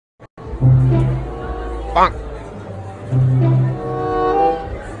Bonk.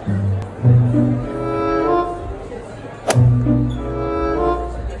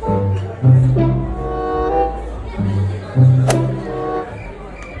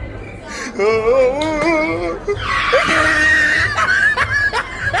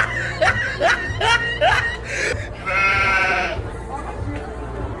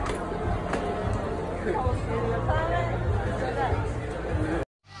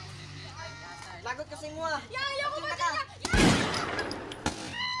 Lagot kasi mo ah. Ya, ayoko magkala.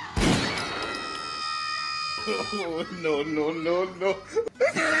 Oh, no, no, no, no.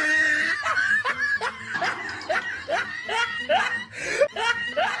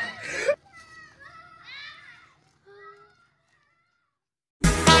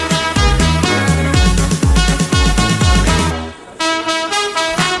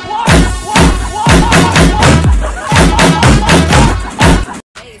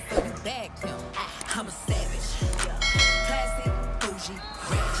 I'm a savage, classy, bougie,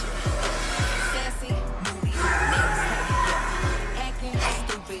 ratchet, sassy, moody, nasty, acting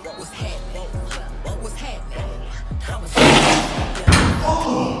stupid. What was happening? What was happening? I'm a savage.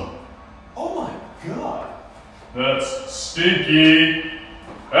 Oh my god. That's stinky.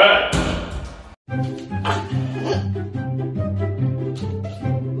 Hey.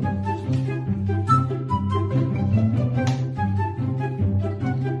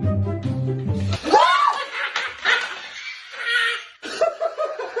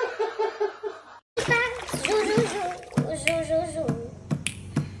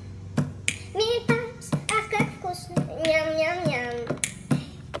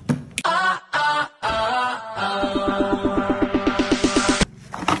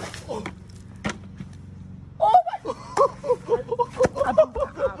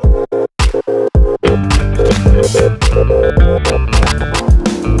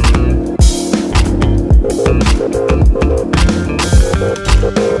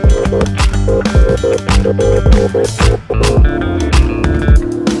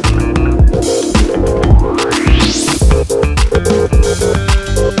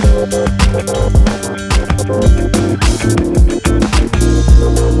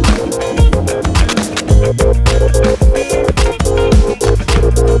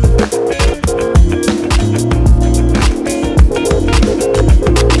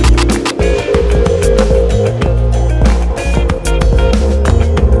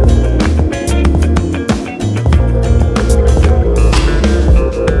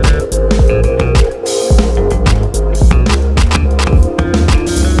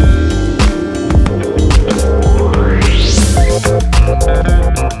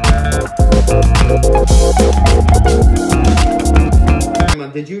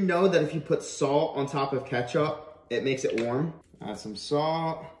 Did you know that if you put salt on top of ketchup, it makes it warm? Add some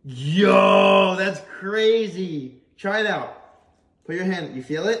salt. Yo, that's crazy. Try it out. Put your hand, you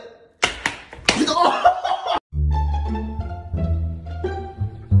feel it?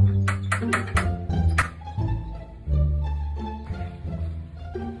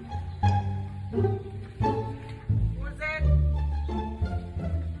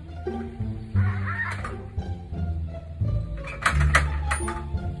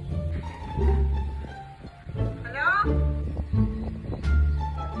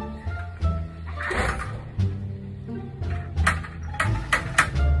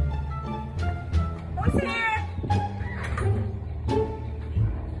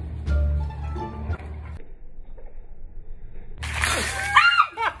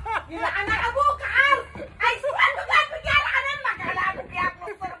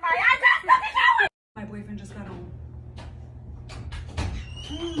 My boyfriend just got home.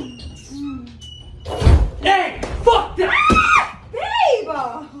 Hey, fuck that! Babe!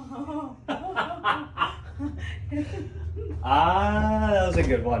 That was a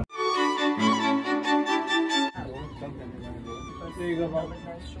good one. There you go, Mom.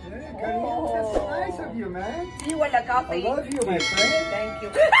 That's nice of you, man. You want a coffee? I love you, my friend. Thank you.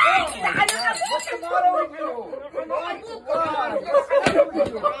 What's the matter with you? My God, what's the matter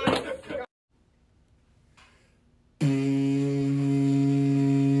with you?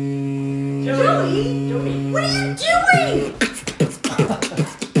 Joey? What are you doing?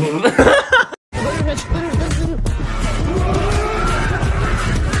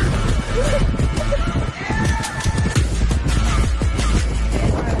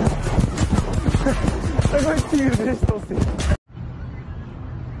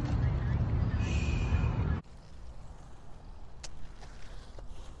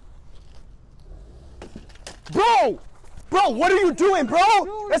 Bro! Bro, what are you doing, bro?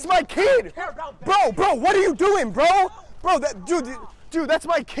 That's my kid! Bro, what are you doing, bro? Bro, that dude, Dude, that's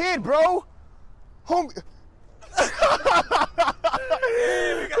my kid, bro. Home.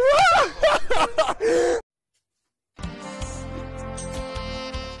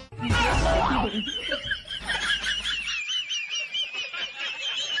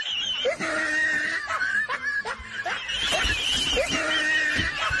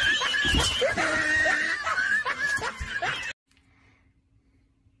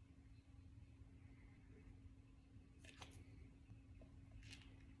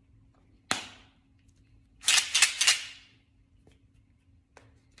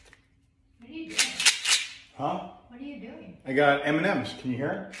 Huh? What are you doing? I got M&Ms. Can you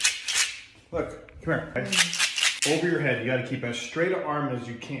hear it? Look, come here. Over your head, you got to keep as straight an arm as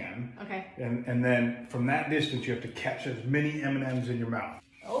you can. Okay. And then from that distance, you have to catch as many M&Ms in your mouth.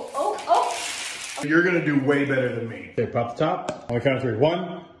 Oh. You're going to do way better than me. Okay, pop the top. On the count of 3.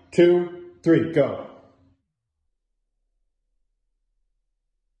 1, 2, 3, go.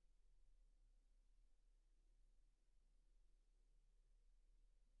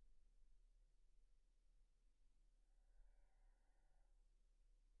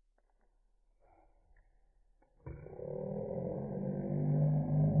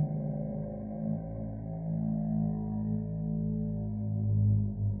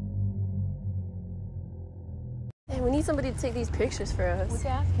 Hey, we need somebody to take these pictures for us. Okay,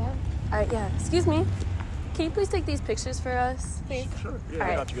 ask him. All right, yeah. Excuse me. Can you please take these pictures for us, please? Sure. Yeah, All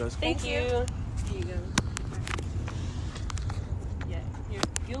right. I got you guys. Thank you. Here you go. Yeah,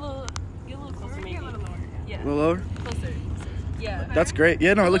 you're a little closer maybe. Yeah. A little lower? Closer. Yeah. That's great.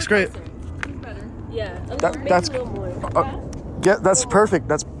 Yeah, no, it looks great. Better. Yeah. That's maybe a little more. yeah, that's perfect.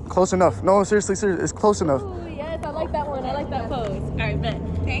 That's close enough. No, seriously, it's close enough. Oh, yes, I like that one. I like that pose. All right, bet.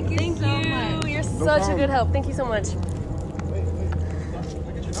 Thank you so much. You're such a good help. Thank you so much.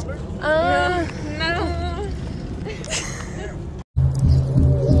 No.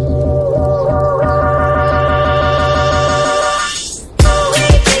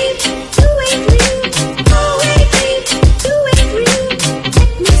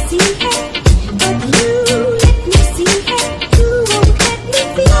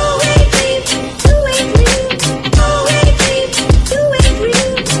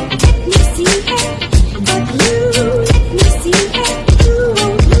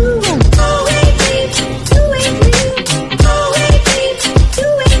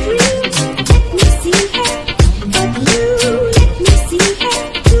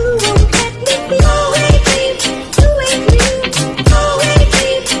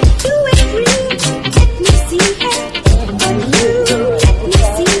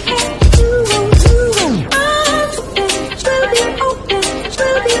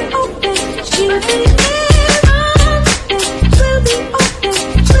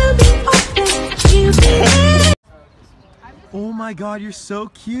 Oh my god, you're so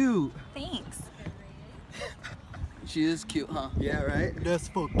cute. Thanks. She is cute, huh? Yeah, right? That's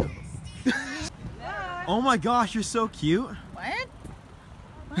fucked up. Oh my gosh, you're so cute. What?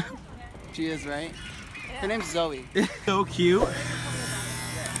 She is, right? Her name's Zoe. So cute.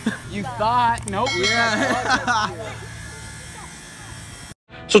 You thought? Nope. Yeah.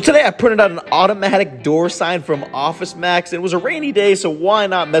 So today I printed out an automatic door sign from Office Max. It was a rainy day, so why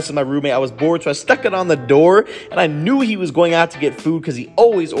not mess with my roommate? I was bored, so I stuck it on the door, and I knew he was going out to get food because he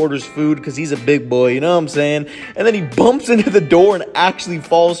always orders food because he's a big boy, you know what I'm saying? And then he bumps into the door and actually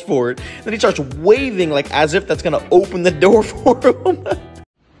falls for it. Then he starts waving like as if that's gonna open the door for him.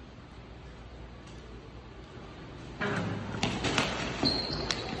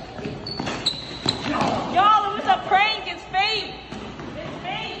 Y'all, it was a prank. It's fake. It's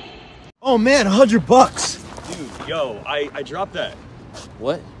fake. Oh man, $100. Dude, yo, I dropped that.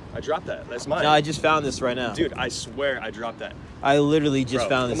 What? I dropped that. That's mine. No, I just found this right now. Dude, I swear I dropped that. I literally just Bro,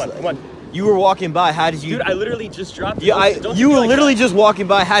 found this. Come on. You were walking by. How did you? Dude, I literally just dropped it. Yeah, Don't you do me were like literally that. just walking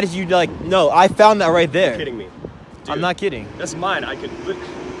by. How did you like? No, I found that right there. You're kidding me. Dude, I'm not kidding. That's mine. I could.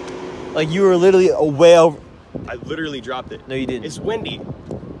 Like you were literally way over. I literally dropped it. No, you didn't. It's windy.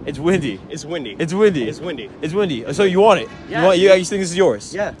 It's windy. It's windy. It's windy. It's windy. It's windy. So you want it? Yeah. You want? You think this is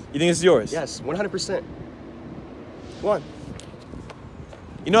yours? Yeah. You think this is yours? Yes, 100%. Come on.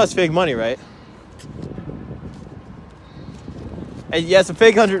 You know it's fake money, right? Hey, yeah, it's a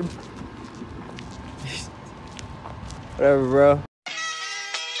fake 100. Whatever, bro.